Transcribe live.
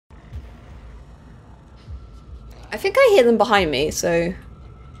I think I hear them behind me, so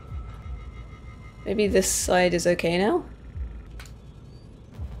maybe this side is okay now.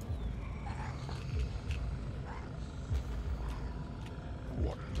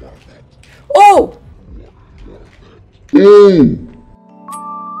 Oh!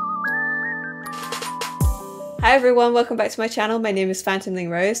 Hi everyone, welcome back to my channel. My name is Phantomling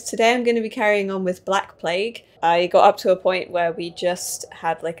Rose. Today I'm going to be carrying on with Black Plague. I got up to a point where we just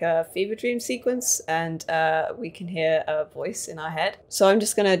had like a fever dream sequence and we can hear a voice in our head. So I'm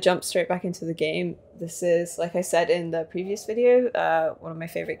just going to jump straight back into the game. This is, like I said in the previous video, one of my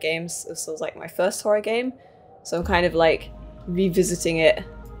favorite games. This was like my first horror game. So I'm kind of like revisiting it.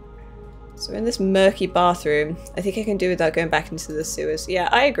 So we're in this murky bathroom. I think I can do without going back into the sewers. Yeah,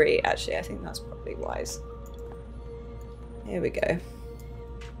 I agree actually. I think that's probably wise. Here we go.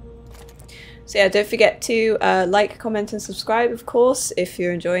 So yeah, don't forget to like, comment and subscribe, of course, if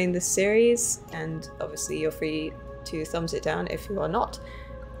you're enjoying this series. And obviously you're free to thumbs it down if you are not.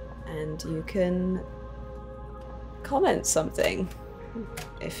 And you can comment something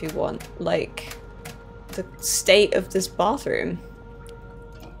if you want, like the state of this bathroom.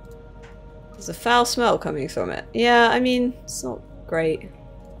 There's a foul smell coming from it. Yeah, I mean, it's not great.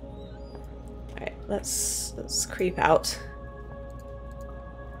 Alright, let's creep out.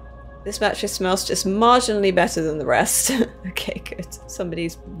 This mattress smells just marginally better than the rest. Okay, good.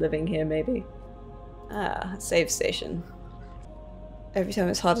 Somebody's living here, maybe. Ah, save station. Every time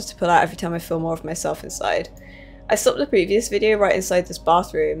it's harder to pull out, every time I feel more of myself inside. I stopped the previous video right inside this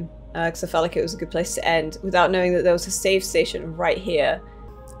bathroom because I felt like it was a good place to end without knowing that there was a save station right here.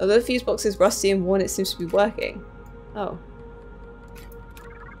 Although the fuse box is rusty and worn, it seems to be working. Oh.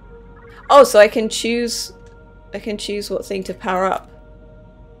 Oh, so I can choose what thing to power up.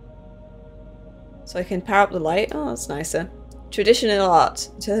 So I can power up the light. Oh, that's nicer. Traditional art.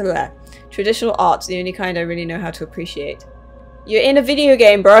 Traditional art's the only kind I really know how to appreciate. You're in a video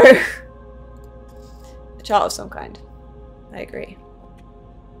game, bro! A chart of some kind. I agree.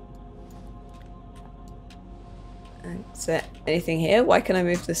 Is there anything here? Why can I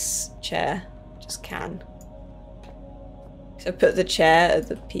move this chair? Just can. So I put the chair at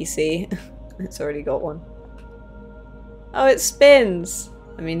the PC. It's already got one. Oh, it spins!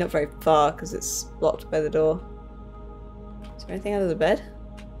 I mean, not very far because it's blocked by the door. Is there anything under the bed?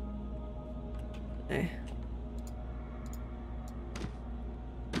 No.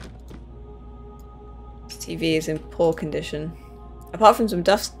 This TV is in poor condition. Apart from some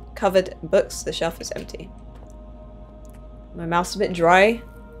dust-covered books, the shelf is empty. My mouth's a bit dry.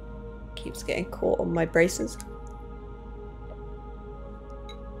 Keeps getting caught on my braces.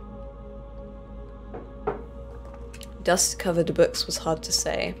 Dust-covered books was hard to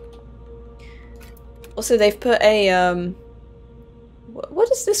say. Also, they've put a, what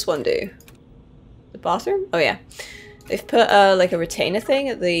does this one do? The bathroom? Oh yeah. They've put, like a retainer thing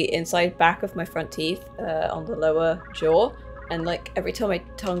at the inside back of my front teeth, on the lower jaw. And, like, every time my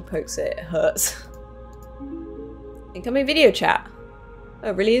tongue pokes it, it hurts. Incoming video chat. Oh,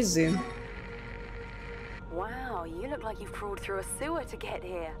 it really is Zoom. Wow, you look like you've crawled through a sewer to get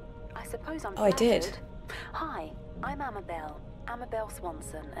here. I suppose I'm Oh, I did. Hi, I'm Amabel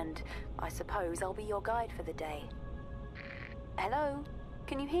Swanson, and I suppose I'll be your guide for the day. Hello?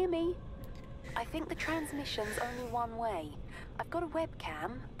 Can you hear me? I think the transmission's only one way. I've got a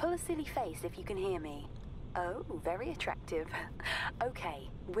webcam. Pull a silly face if you can hear me. Oh, very attractive. Okay,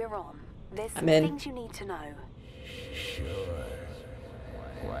 we're on. There's some things you need to know. Sure.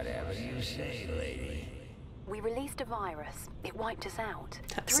 Whatever you say, lady. We released a virus. It wiped us out.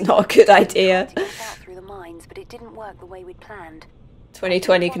 That's not a good idea. We tried to get out through the mines, but it didn't work the way we'd planned.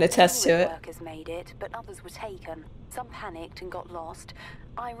 2020 can attest to it. Workers made it, but others were taken. Some panicked and got lost.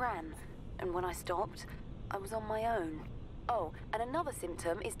 I ran, and when I stopped, I was on my own. Oh, and another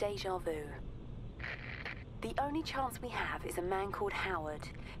symptom is deja vu. The only chance we have is a man called Howard.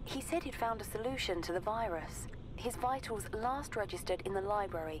 He said he'd found a solution to the virus. His vitals last registered in the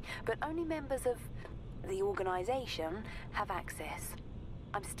library, but only members of the organization have access.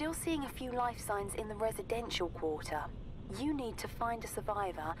 I'm still seeing a few life signs in the residential quarter. You need to find a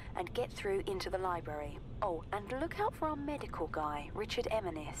survivor and get through into the library. Oh, and look out for our medical guy, Richard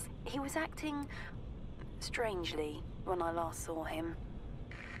Eminis. He was acting strangely when I last saw him.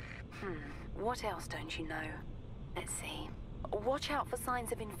 What else don't you know? Let's see. Watch out for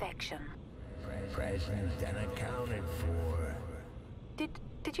signs of infection. Present and accounted for.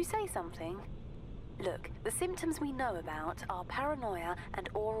 Did you say something? Look, the symptoms we know about are paranoia and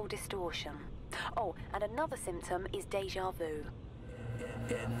oral distortion. Oh, and another symptom is deja vu.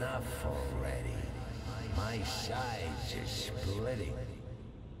 Enough already. My sides are splitting.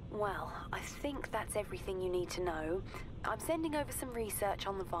 Well, I think that's everything you need to know. I'm sending over some research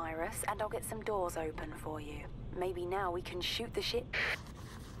on the virus, and I'll get some doors open for you. Maybe now we can shoot the shit.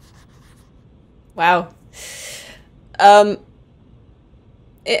 Wow. Another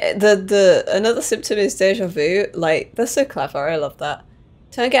symptom is deja vu. Like, that's so clever. I love that.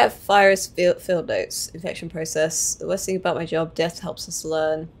 Target virus field notes. Infection process. The worst thing about my job, death helps us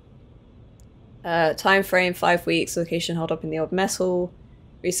learn. Time frame, 5 weeks. Location held up in the old mess hall.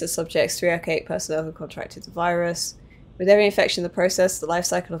 Research subjects, 3 archaic personnel who contracted the virus. With every infection in the process, the life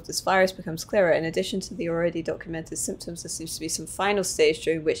cycle of this virus becomes clearer. In addition to the already documented symptoms, there seems to be some final stage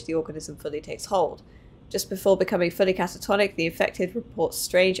during which the organism fully takes hold. Just before becoming fully catatonic, the infected report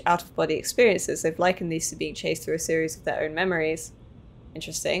strange out-of-body experiences. They've likened these to being chased through a series of their own memories.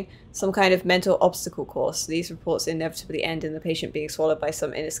 Interesting. Some kind of mental obstacle course. These reports inevitably end in the patient being swallowed by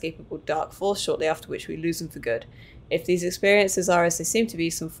some inescapable dark force, shortly after which we lose them for good. If these experiences are, as they seem to be,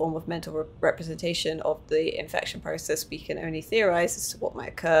 some form of mental representation of the infection process, we can only theorize as to what might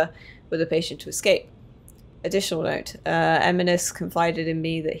occur with the patient to escape. Additional note, Eminus confided in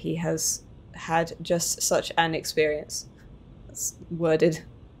me that he has had just such an experience. That's worded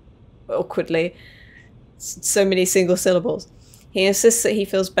awkwardly. So many single syllables. He insists that he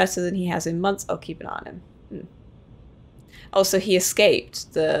feels better than he has in months. I'll keep an eye on him. Also, he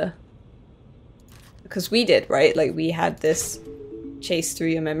escaped the... Because we did, right? Like, we had this chase through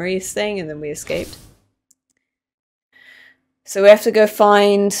your memories thing, and then we escaped. So we have to go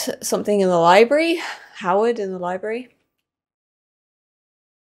find something in the library. Howard in the library.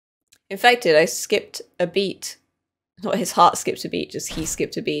 Infected, I skipped a beat. Not his heart skipped a beat, just he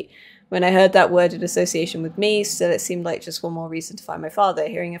skipped a beat. When I heard that word in association with me, still it seemed like just one more reason to find my father.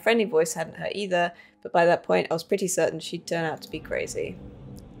 Hearing a friendly voice hadn't hurt either, but by that point I was pretty certain she'd turn out to be crazy.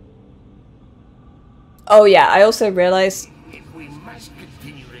 Oh yeah, I also realized... If we must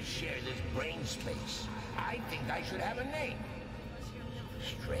continue to share this brain space, I think I should have a name.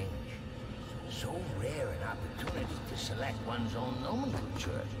 Strange. So rare an opportunity to select one's own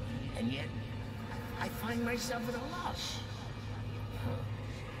nomenclature, and yet I find myself at a loss.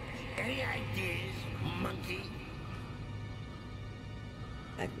 Any ideas, monkey?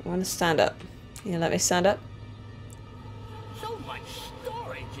 I want to stand up. You let me stand up? So much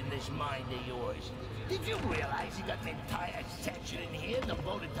storage in this mind of yours. Did you realize you got an entire section in here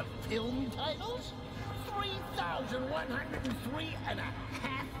devoted to film titles? 3,103 and a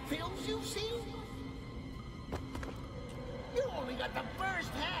half films you've seen? You only got the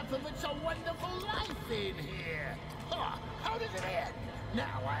first half of It's a Wonderful Life in here. Huh, how does it end?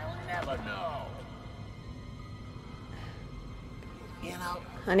 Now I'll never know. You know,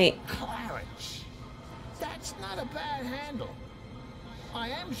 Honey. Clarence, that's not a bad handle. I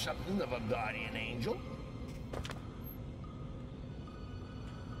am something of a guardian angel.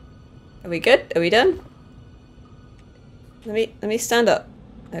 Are we good? Are we done? Let me stand up.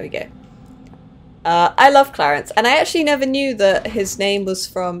 There we go. I love Clarence, and I actually never knew that his name was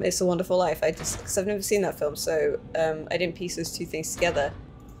from It's a Wonderful Life. Because I've never seen that film, so I didn't piece those two things together.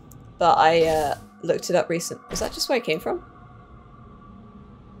 But I looked it up recently. Was that just where it came from?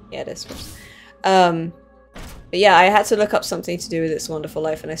 Yeah, it is. But yeah, I had to look up something to do with It's a Wonderful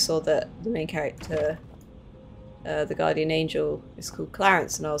Life, and I saw that the main character, the guardian angel, is called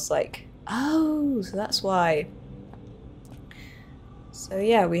Clarence, and I was like, oh, so that's why. So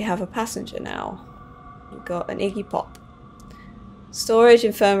yeah, we have a passenger now. We've got an Iggy Pop. Storage,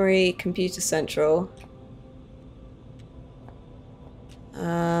 infirmary, computer central.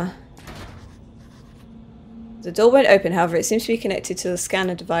 The door won't open, however, it seems to be connected to the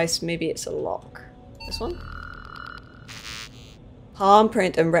scanner device. Maybe it's a lock. This one? Palm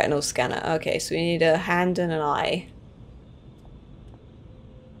print and retinal scanner. Okay, so we need a hand and an eye.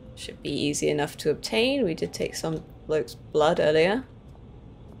 Should be easy enough to obtain. We did take some bloke's blood earlier.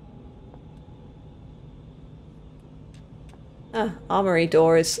 Ah, armory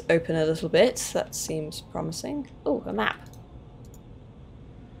door is open a little bit. That seems promising. Oh, a map.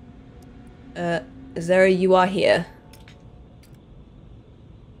 Is there a "you are here"?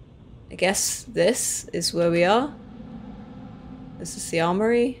 I guess this is where we are. This is the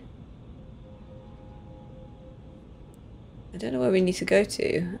armory. I don't know where we need to go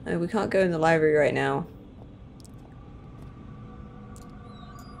to. We can't go in the library right now.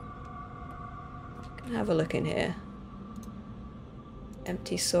 Can I have a look in here?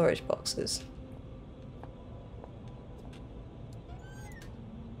 Empty storage boxes.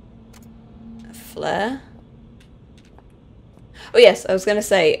 A flare. Oh yes, I was going to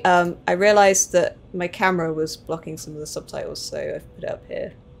say, I realised that my camera was blocking some of the subtitles, so I've put it up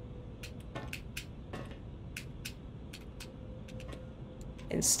here.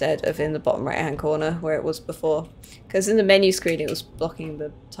 instead of in the bottom right hand corner where it was before. Because in the menu screen it was blocking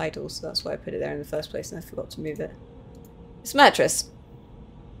the title, so that's why I put it there in the first place and I forgot to move it. It's a mattress.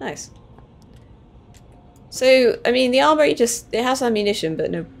 Nice. So, I mean, the armory just, it has ammunition but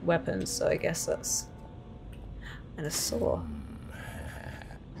no weapons, so I guess that's... And a saw.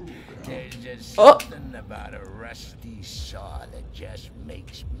 There's just Oh! something about a rusty saw that just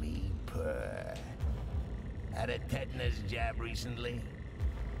makes me purr. Had a tetanus jab recently?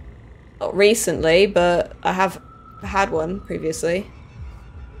 Not recently, but I have had one previously.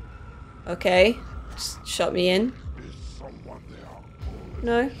 Okay. Just shot me in.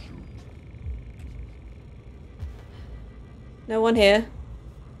 No. No one here.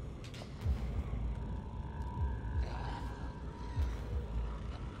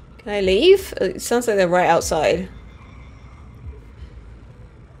 Can I leave? It sounds like they're right outside.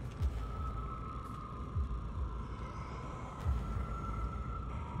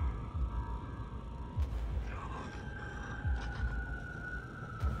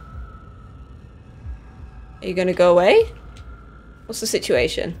 Are you gonna go away? What's the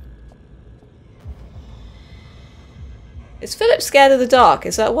situation? Is Philip scared of the dark?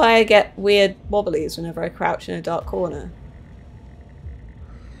 Is that why I get weird wobblies whenever I crouch in a dark corner?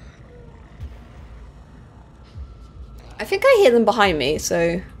 I think I hear them behind me,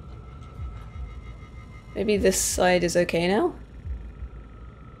 so... Maybe this side is okay now?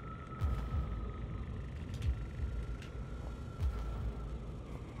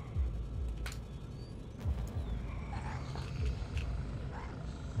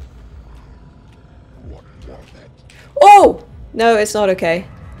 Oh! No, it's not okay.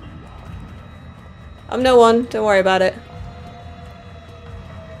 I'm no one. Don't worry about it.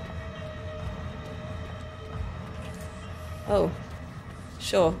 Oh.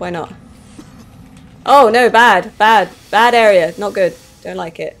 Sure, why not? Oh, no, bad. Bad. Bad area. Not good. Don't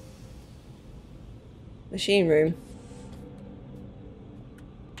like it. Machine room.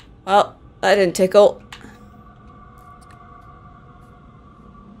 Well, that didn't tickle.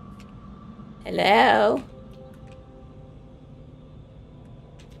 Hello?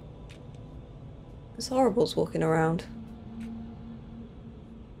 There's horribles walking around.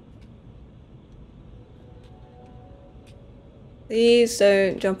 Please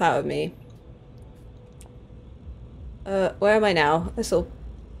don't jump out at me. Where am I now? This'll...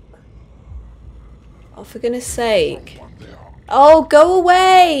 Oh, for goodness sake. Oh, go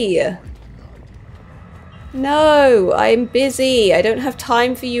away! No, I'm busy. I don't have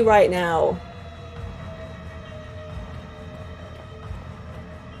time for you right now.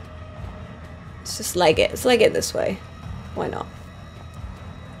 Let's just leg it. Let's leg it this way. Why not?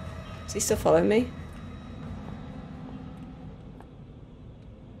 Is he still following me?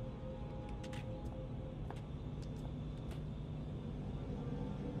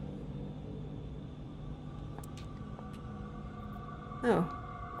 Oh.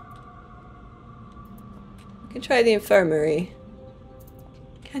 We can try the infirmary.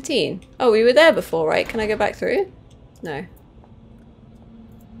 Canteen. Oh, we were there before, right? Can I go back through? No.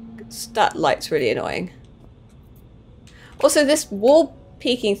 That light's really annoying. Also, this wall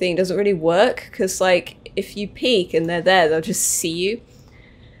peeking thing doesn't really work, because, like, if you peek and they're there, they'll just see you.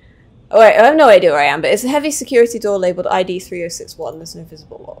 Oh, wait, I have no idea where I am, but it's a heavy security door labelled ID 3061. There's no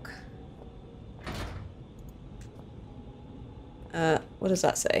visible lock. What does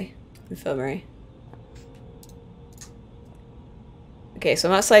that say? Infirmary. Okay, so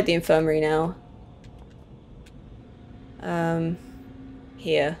I'm outside the infirmary now.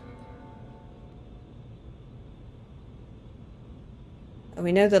 Here. And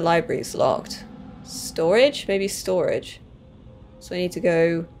we know the library's locked. Storage? Maybe storage. So I need to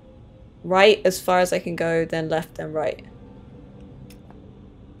go right as far as I can go, then left, then right.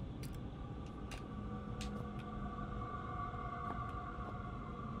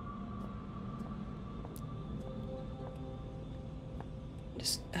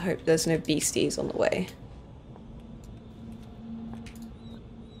 Just hope there's no beasties on the way.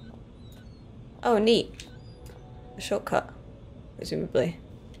 Oh, neat. A shortcut, presumably.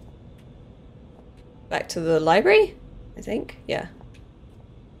 Back to the library, I think? Yeah.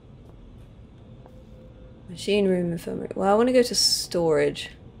 Machine room, infirmary. Well, I want to go to storage.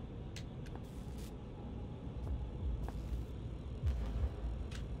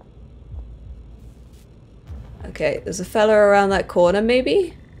 Okay, there's a fella around that corner,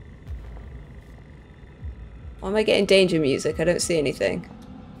 maybe? Why am I getting danger music? I don't see anything.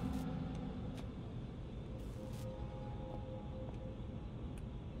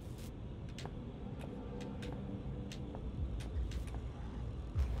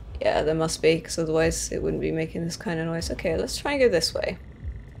 Yeah, there must be, because otherwise it wouldn't be making this kind of noise. Okay, let's try and go this way.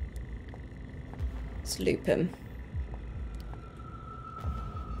 Let's loop him.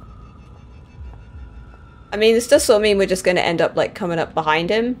 I mean, this does sort of mean we're just going to end up, like, coming up behind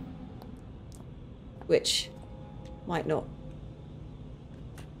him. Which might not.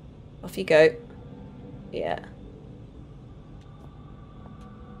 Off you go. Yeah.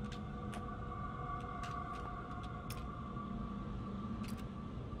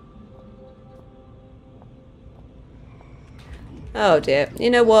 Oh dear. You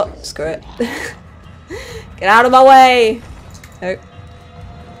know what? Screw it. Get out of my way! Oh.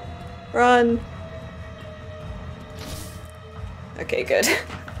 Run! Okay, good.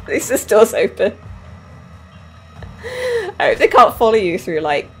 At least this door's open. I hope they can't follow you through,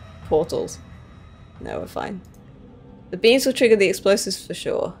 like, portals. No, we're fine. The beams will trigger the explosives for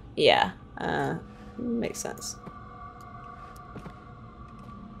sure. Yeah. Makes sense.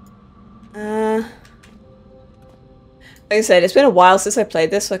 Like I said, it's been a while since I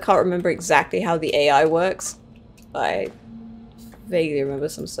played this, so I can't remember exactly how the AI works. But I vaguely remember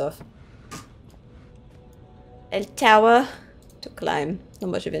some stuff. El tower to climb.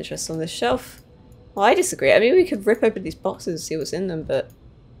 Not much of interest on this shelf. Well, I disagree. I mean, we could rip open these boxes and see what's in them, but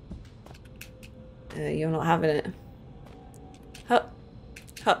you're not having it. Huh.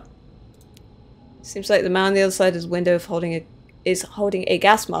 Huh. Seems like the man on the other side of his window is holding a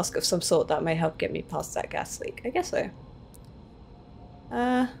gas mask of some sort that may help get me past that gas leak. I guess so.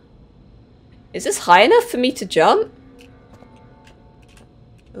 Is this high enough for me to jump?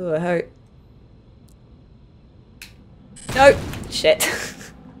 Oh, I hope. No! Shit.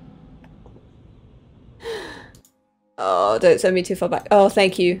 Oh, don't send me too far back. Oh,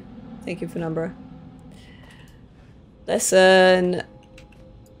 thank you. Thank you, Penumbra. Listen.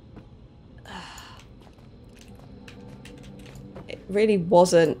 It really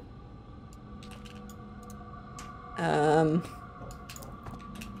wasn't.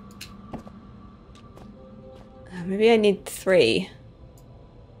 Maybe I need 3.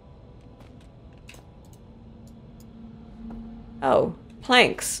 Oh,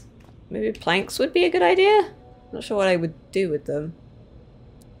 planks. Maybe planks would be a good idea? Not sure what I would do with them.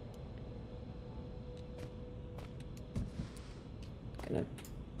 Gonna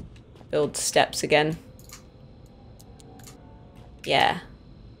build steps again. Yeah.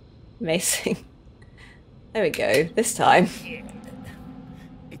 Amazing. There we go. This time. Yeah.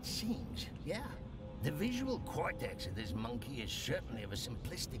 It seems, yeah. The visual cortex of this monkey is certainly of a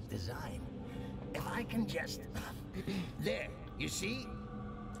simplistic design. If I can just... There, you see?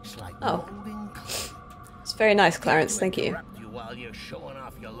 It's like molding clay. It's very nice, Clarence. Thank you. You while you're showing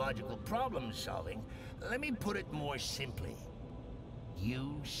off your logical problem solving, let me put it more simply.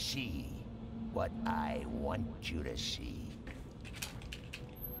 You see what I want you to see.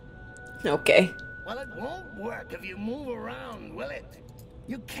 Okay. Well, it won't work if you move around, will it?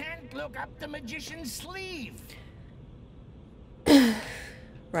 You can't look up the magician's sleeve.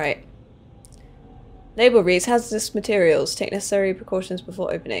 Right. Label reads, hazardous materials. Take necessary precautions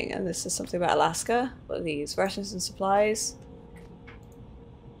before opening. And this is something about Alaska. What are these? Rations and supplies.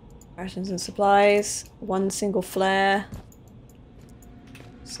 Rations and supplies. 1 single flare.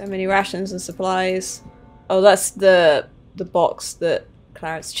 So many rations and supplies. Oh, that's the box that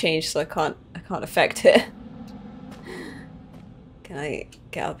Clarence changed, so I can't affect it. Can I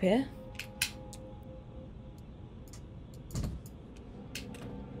get up here?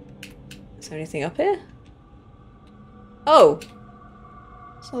 Is there anything up here? Oh!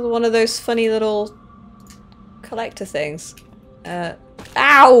 It's another one of those funny little collector things.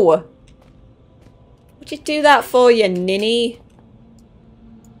 Ow! What'd you do that for, you ninny?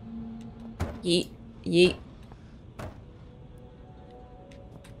 Yeet. Yeet.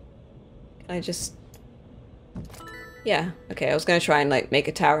 Can I just... Yeah, okay, I was gonna try and like make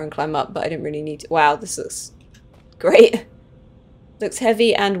a tower and climb up, but I didn't really need to. Wow, this looks great. Looks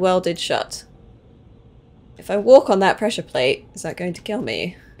heavy and welded shut. If I walk on that pressure plate, is that going to kill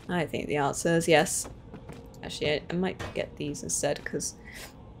me? I think the answer is yes. Actually, I might get these instead, because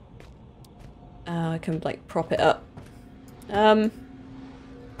I can like prop it up. Well,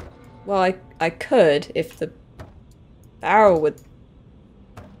 I could if the barrel would...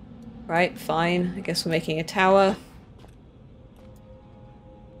 Right, fine. I guess we're making a tower.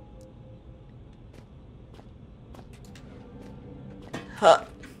 Huh.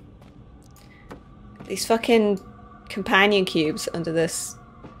 These fucking companion cubes under this.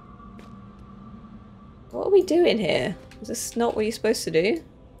 What are we doing here? Is this not what you're supposed to do?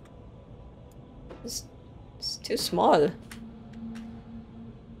 It's too small.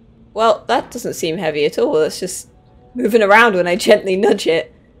 Well, that doesn't seem heavy at all. It's just moving around when I gently nudge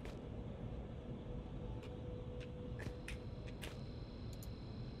it.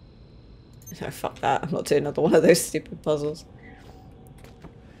 No, fuck that. I'm not doing another one of those stupid puzzles.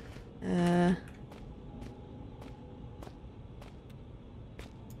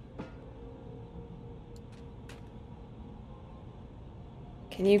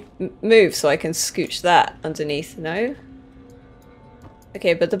 Can you move so I can scooch that underneath? No?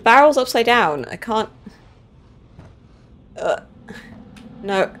 Okay, but the barrel's upside down. I can't...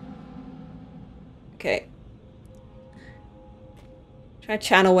 No. Okay. Try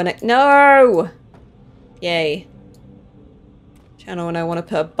channel when I... No! Yay. Channel when I want to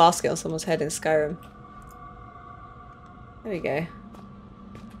put a basket on someone's head in Skyrim. There we go.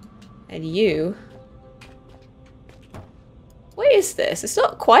 And you... What is this? It's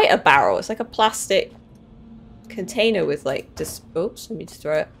not quite a barrel. It's like a plastic container with like oops, let me just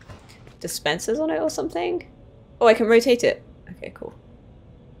throw it. Dispensers on it or something? Oh, I can rotate it. Okay, cool.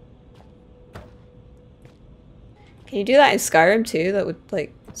 Can you do that in Skyrim too? That would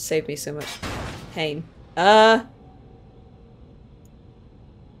like save me so much pain. What,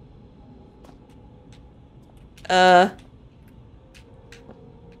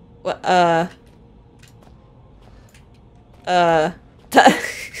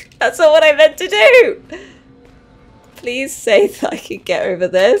 that's not what I meant to do! Please say that I can get over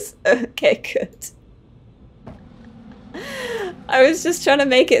this. Okay, good. I was just trying to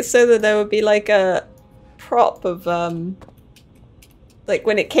make it so that there would be like a prop of, like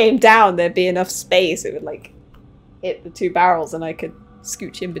when it came down there'd be enough space. It would like hit the two barrels and I could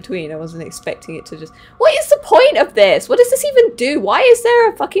scooch in between. I wasn't expecting it to just... What is the point of this? What does this even do? Why is there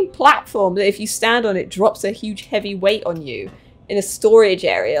a fucking platform that if you stand on it drops a huge heavy weight on you in a storage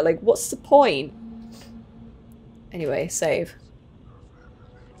area? Like, what's the point? Anyway, save.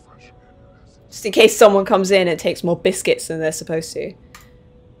 Just in case someone comes in and takes more biscuits than they're supposed to.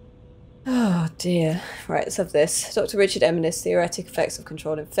 Oh dear. Right, let's have this. Dr. Richard Eminis, theoretic effects of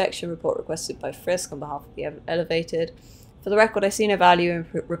controlled infection, report requested by Frisk on behalf of the Elevated. For the record, I see no value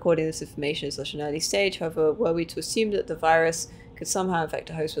in recording this information at such an early stage. However, were we to assume that the virus could somehow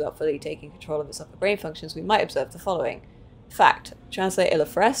infect a host without fully taking control of its upper brain functions, we might observe the following. Fact. Translator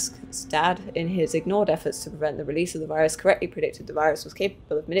Fresk's dad, in his ignored efforts to prevent the release of the virus, correctly predicted the virus was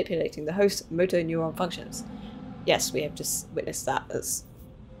capable of manipulating the host's motor neuron functions. Yes, we have just witnessed that. It's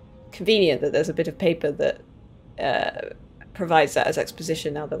convenient that there's a bit of paper that provides that as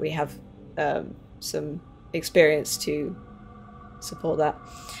exposition now that we have some experience to support that.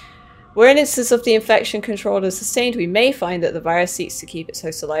 Were an instance of the infection controlled and sustained, we may find that the virus seeks to keep its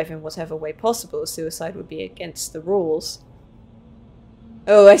host alive in whatever way possible. Suicide would be against the rules.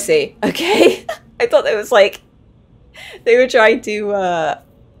 Oh, I see. Okay. I thought it was like they were trying to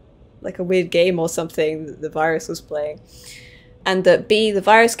like a weird game or something that the virus was playing. And that B, the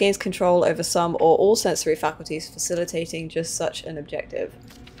virus gains control over some or all sensory faculties, facilitating just such an objective.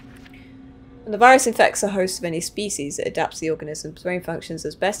 When the virus infects a host of any species, it adapts the organism's brain functions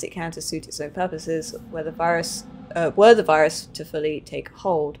as best it can to suit its own purposes. Were the virus to fully take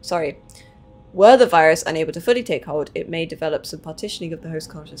hold, were the virus unable to fully take hold, it may develop some partitioning of the host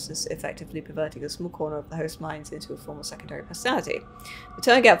consciousness, effectively perverting a small corner of the host minds into a form of secondary personality. The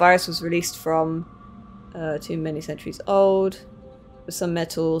Turn-Gap virus was released from too many centuries old. With some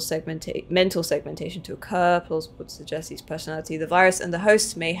mental segmentation to occur, plausible would suggest each personality. The virus and the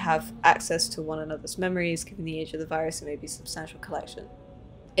host may have access to one another's memories. Given the age of the virus, it may be a substantial collection.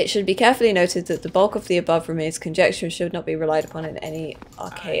 It should be carefully noted that the bulk of the above remains conjecture and should not be relied upon in any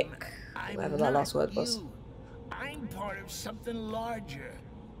archaic, whatever that last word was. I'm part of something larger.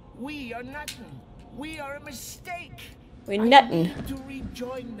 We are nothing. We are a mistake. We're nothing. I need to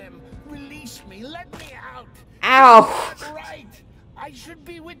rejoin them. Release me. Let me out. Ow! That's not right. I should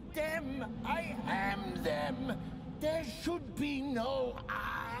be with them. I am them. There should be no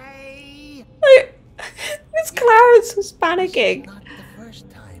I. Miss Clarence was panicking. Not the first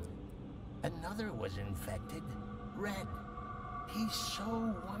time. Another was infected. Red. He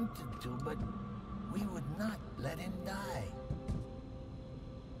so wanted to, but we would not let him die.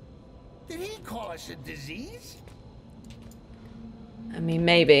 Did he call us a disease? I mean,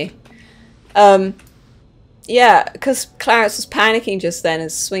 maybe. Yeah, because Clarence was panicking just then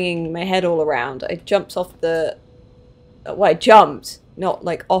and swinging my head all around. I jumped off the... Well, I jumped. Not,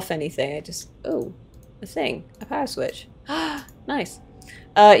 like, off anything. I just... Oh, a thing. A power switch. Nice.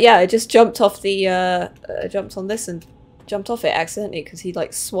 Yeah, I just jumped off the... jumped on this and jumped off it accidentally because he,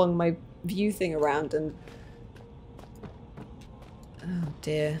 like, swung my view thing around and... Oh,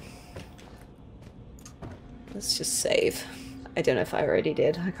 dear. Let's just save. I don't know if I already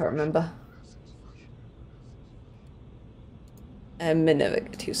did. I can't remember. I may never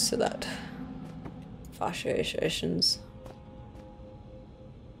get used to that. Fasciations.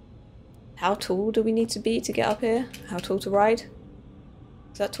 How tall do we need to be to get up here? How tall to ride?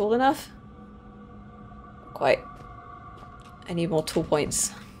 Is that tall enough? Not quite. I need more tall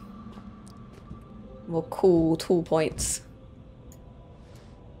points. More cool tall points.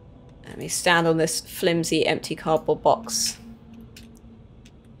 Let me stand on this flimsy empty cardboard box.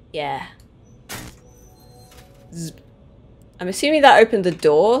 Yeah. Zzz. I'm assuming that opened the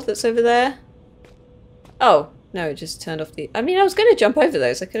door that's over there. Oh, no, it just turned off the... I mean, I was going to jump over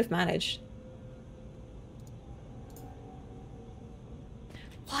those. I could have managed.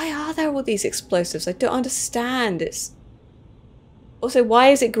 Why are there all these explosives? I don't understand. It's... Also, why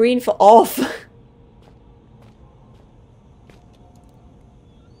is it green for off?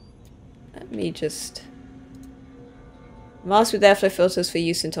 Let me just... Mask with airflow filters for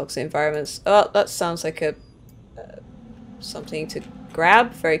use in toxic environments. Oh, that sounds like a... something to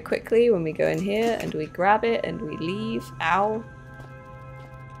grab very quickly when we go in here, and we grab it and we leave. Ow.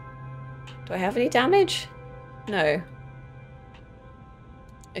 Do I have any damage? No.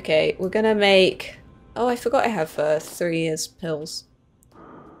 Okay, we're gonna make... Oh, I forgot I have 3 as pills.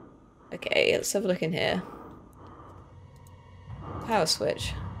 Okay, let's have a look in here. Power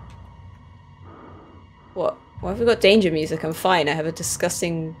switch. What? Why have we got danger music? I'm fine. I have a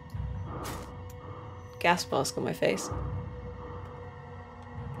disgusting gas mask on my face.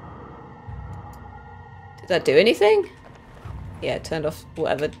 Did that do anything? Yeah, it turned off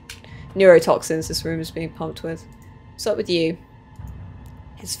whatever neurotoxins this room is being pumped with. What's up with you?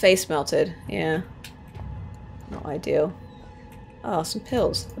 His face melted. Yeah. Not ideal. Oh, some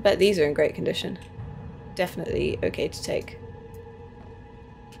pills. I bet these are in great condition. Definitely okay to take.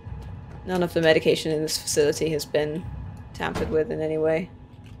 None of the medication in this facility has been tampered with in any way.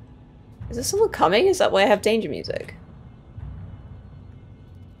 Is there someone coming? Is that why I have danger music?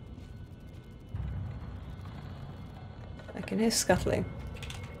 I can hear scuffling.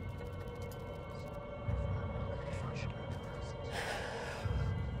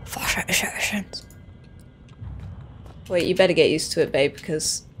 Wait, you better get used to it, babe,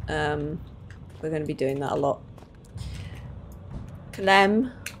 because we're going to be doing that a lot.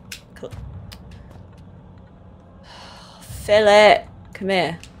 Clem. Fill it. Come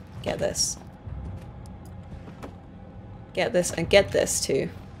here. Get this. Get this and get this too.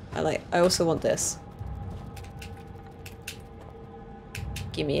 I also want this.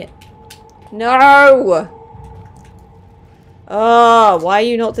 Give me it. No! Oh, why are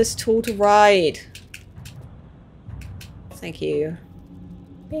you not this tall to ride? Thank you.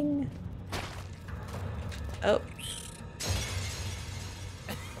 Bing. Oh.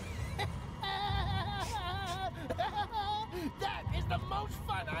 That is the most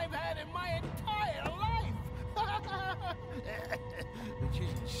fun I've had in my entire life. Which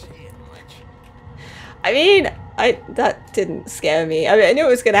isn't saying much. I mean, that didn't scare me. I mean, I knew it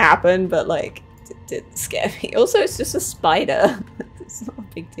was gonna happen, but like, it didn't scare me. Also, it's just a spider. It's not a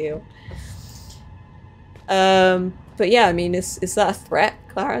big deal. But yeah, I mean, is that a threat,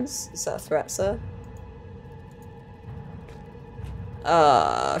 Clarence? Is that a threat, sir?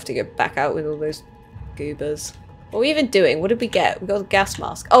 I have to go back out with all those goobers. What are we even doing? What did we get? We got a gas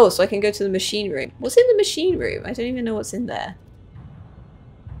mask. Oh, so I can go to the machine room. What's in the machine room? I don't even know what's in there.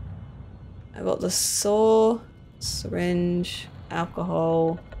 I got the saw, syringe,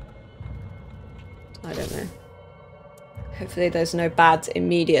 alcohol. I don't know. Hopefully there's no bats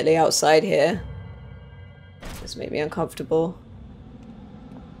immediately outside here. This made me uncomfortable.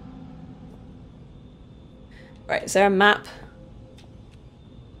 Right, is there a map?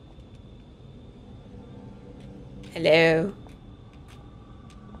 Hello?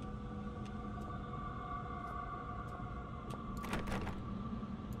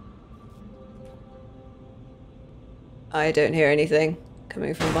 I don't hear anything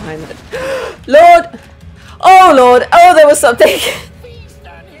coming from behind the... Lord! Oh, Lord! Oh, there was something!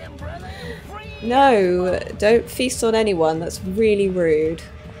 No, don't feast on anyone. That's really rude.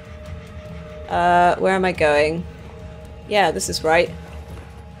 Where am I going? Yeah, this is right.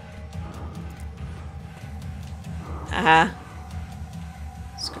 Aha.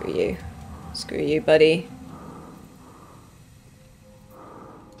 Screw you. Screw you, buddy.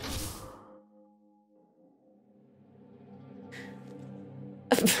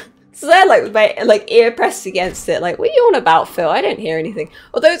 So they're like with my ear pressed against it, like, what are you on about, Phil? I don't hear anything.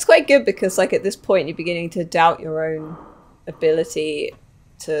 Although it's quite good because like at this point you're beginning to doubt your own ability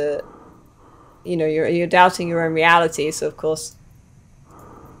to, you know, you're doubting your own reality. So of course,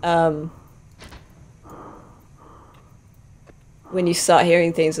 when you start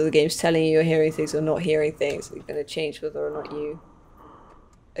hearing things or the game's telling you you're hearing things or not hearing things, you're going to change whether or not you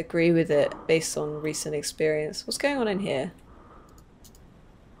agree with it based on recent experience. What's going on in here?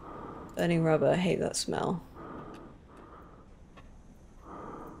 Burning rubber, I hate that smell.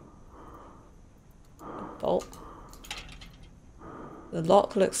 A bolt. The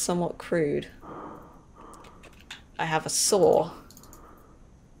lock looks somewhat crude. I have a saw.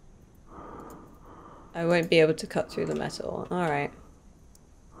 I won't be able to cut through the metal. Alright.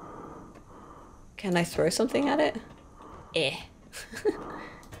 Can I throw something at it? Eh.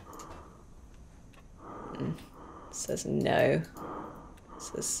 Says no.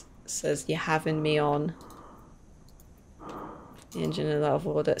 Says you're having me on. The engine is out of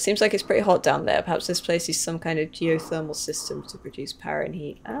order. It seems like it's pretty hot down there. Perhaps this place is some kind of geothermal system to produce power and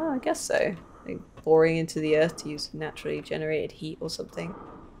heat. Oh, I guess so. Like boring into the earth to use naturally generated heat or something.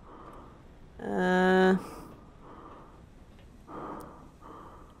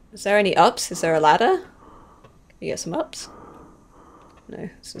 Is there any ups? Is there a ladder? Can we get some ups? No,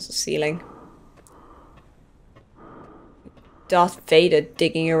 this is a ceiling. Darth Vader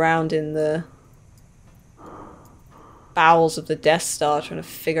digging around in the bowels of the Death Star trying to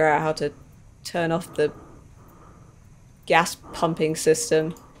figure out how to turn off the gas pumping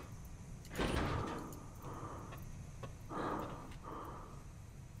system.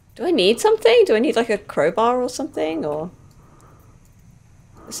 Do I need something? Do I need like a crowbar or something? Or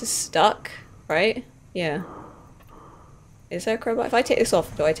this is stuck, right? Yeah. Is there a crowbar? If I take this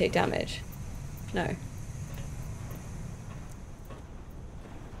off, do I take damage? No.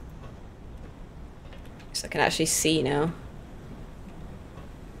 So I can actually see now.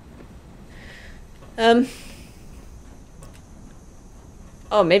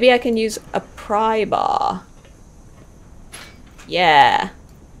 Oh, maybe I can use a pry bar. Yeah.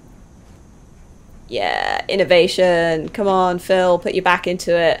 Yeah, innovation. Come on, Phil, put your back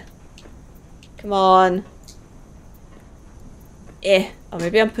into it. Come on. Eh. Oh,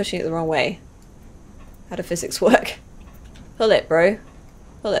 maybe I'm pushing it the wrong way. How do physics work? Pull it, bro.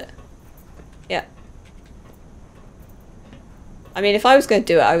 Pull it. Yeah. I mean, if I was going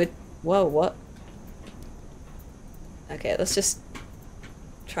to do it, I would... Whoa, what? Okay, let's just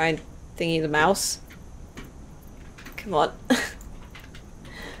try and thingy the mouse. Come on.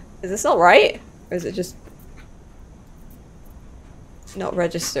 Is this not right? Or is it just not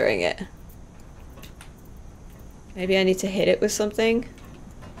registering it? Maybe I need to hit it with something?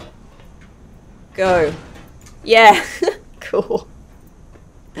 Go. Yeah! Cool.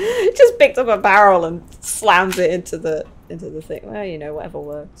 Just picked up a barrel and slams it into the thing. Well, you know, whatever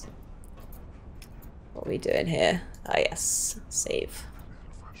works. What are we doing here? Ah, yes. Save.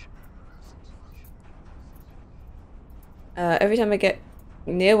 Every time I get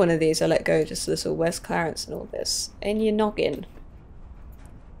near one of these, I let go just a little. Where's Clarence and all this? In your noggin.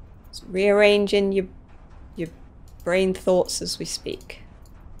 It's rearranging your brain thoughts as we speak.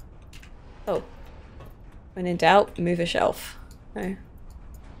 Oh. When in doubt, move a shelf. No.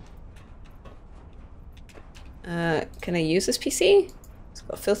 Can I use this PC? It's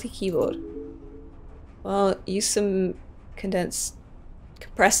got a filthy keyboard. Well, use some compressed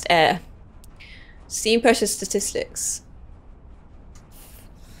air. Steam pressure statistics.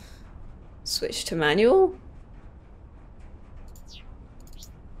 Switch to manual?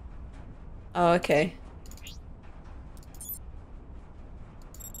 Oh, okay.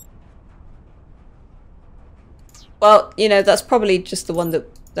 Well, you know, that's probably just the one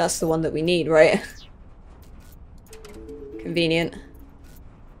that we need, right? Convenient.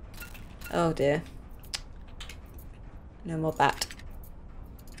 Oh dear. No more bat.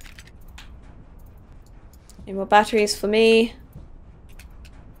 Any more batteries for me?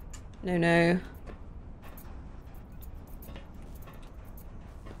 No, no.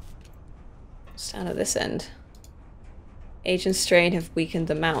 Stand at this end. Age and strain have weakened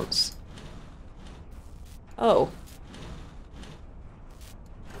the mounts. Oh.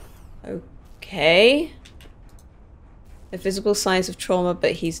 Okay. The visible signs of trauma,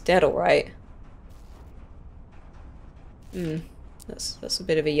 but he's dead alright. That's a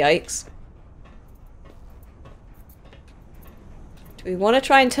bit of a yikes. Do we want to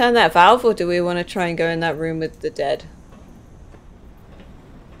try and turn that valve, or do we want to try and go in that room with the dead?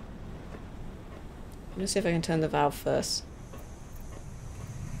 Let me see if I can turn the valve first.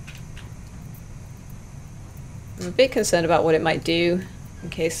 I'm a bit concerned about what it might do, in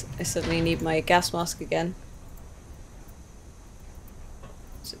case I suddenly need my gas mask again.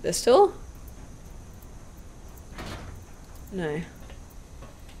 Is it this door? No. It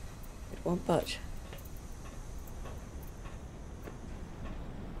won't budge.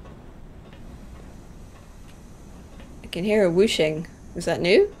 I can hear a whooshing. Is that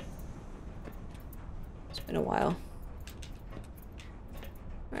new? It's been a while.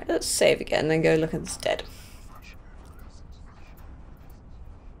 Alright, let's save again, then go look at this dead.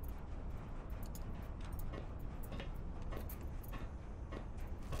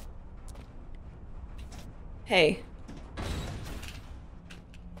 Hey.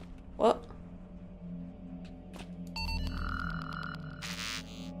 What?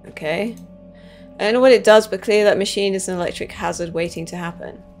 Okay. I don't know what it does, but clearly that machine is an electric hazard waiting to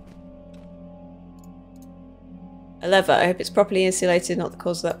happen. A lever. I hope it's properly insulated, not the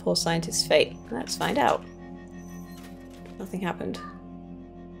cause of that poor scientist's fate. Let's find out. Nothing happened.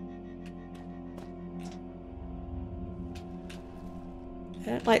 I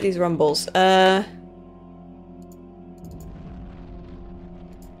don't like these rumbles. Give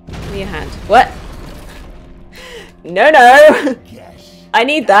me a hand. What? No, no! Yes. I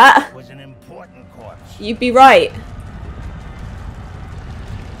need that. Was an important corpse. You'd be right.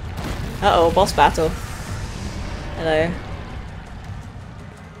 Uh-oh, boss battle. Hello.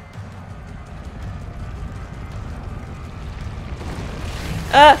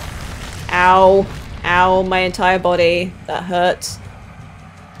 Ow. Ow, my entire body. That hurts.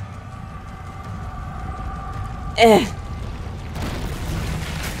 Eh.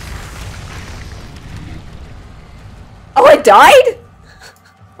 Oh, I died?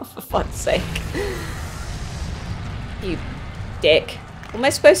 Oh, for fuck's sake. You dick. What am I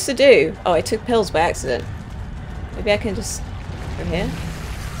supposed to do? Oh, I took pills by accident. Maybe I can just go here?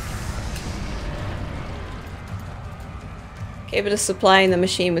 Capable of supplying the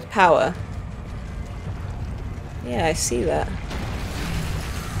machine with power. Yeah, I see that.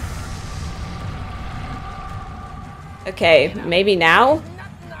 Okay, maybe now?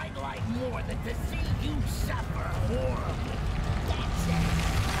 Nothing I'd like more than to see you suffer horribly. That's it.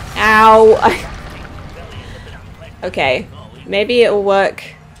 Ow! Okay, maybe it'll work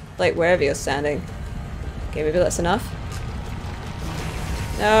like wherever you're standing. Okay, maybe that's enough.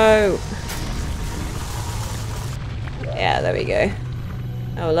 No! Yeah, there we go.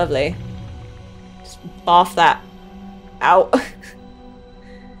 Oh, lovely. Just bath that out.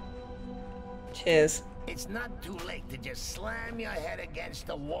 Cheers. It's not too late to just slam your head against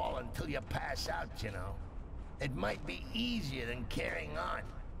the wall until you pass out, you know. It might be easier than carrying on.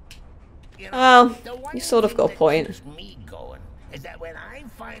 You know, Well, the one you sort of thing got a that point. keeps me going is that when I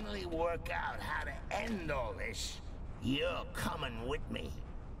finally work out how to end all this, you're coming with me.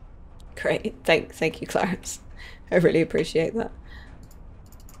 Great. Thank you, Clarence. I really appreciate that.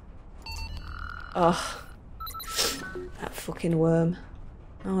 Oh. That fucking worm.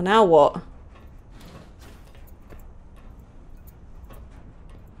 Oh, now what?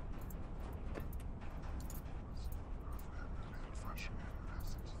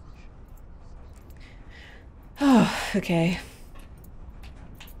 Oh, okay.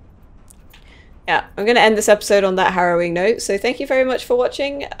 Yeah, I'm going to end this episode on that harrowing note. So thank you very much for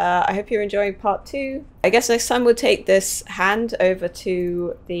watching. I hope you're enjoying part 2. I guess next time we'll take this hand over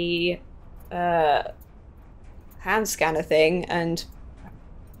to the hand scanner thing, and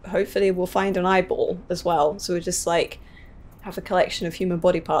hopefully we'll find an eyeball as well. So we'll just like have a collection of human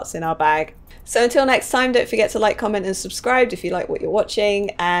body parts in our bag. So until next time, don't forget to like, comment and subscribe if you like what you're watching,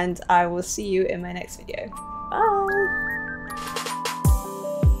 and I will see you in my next video. Bye!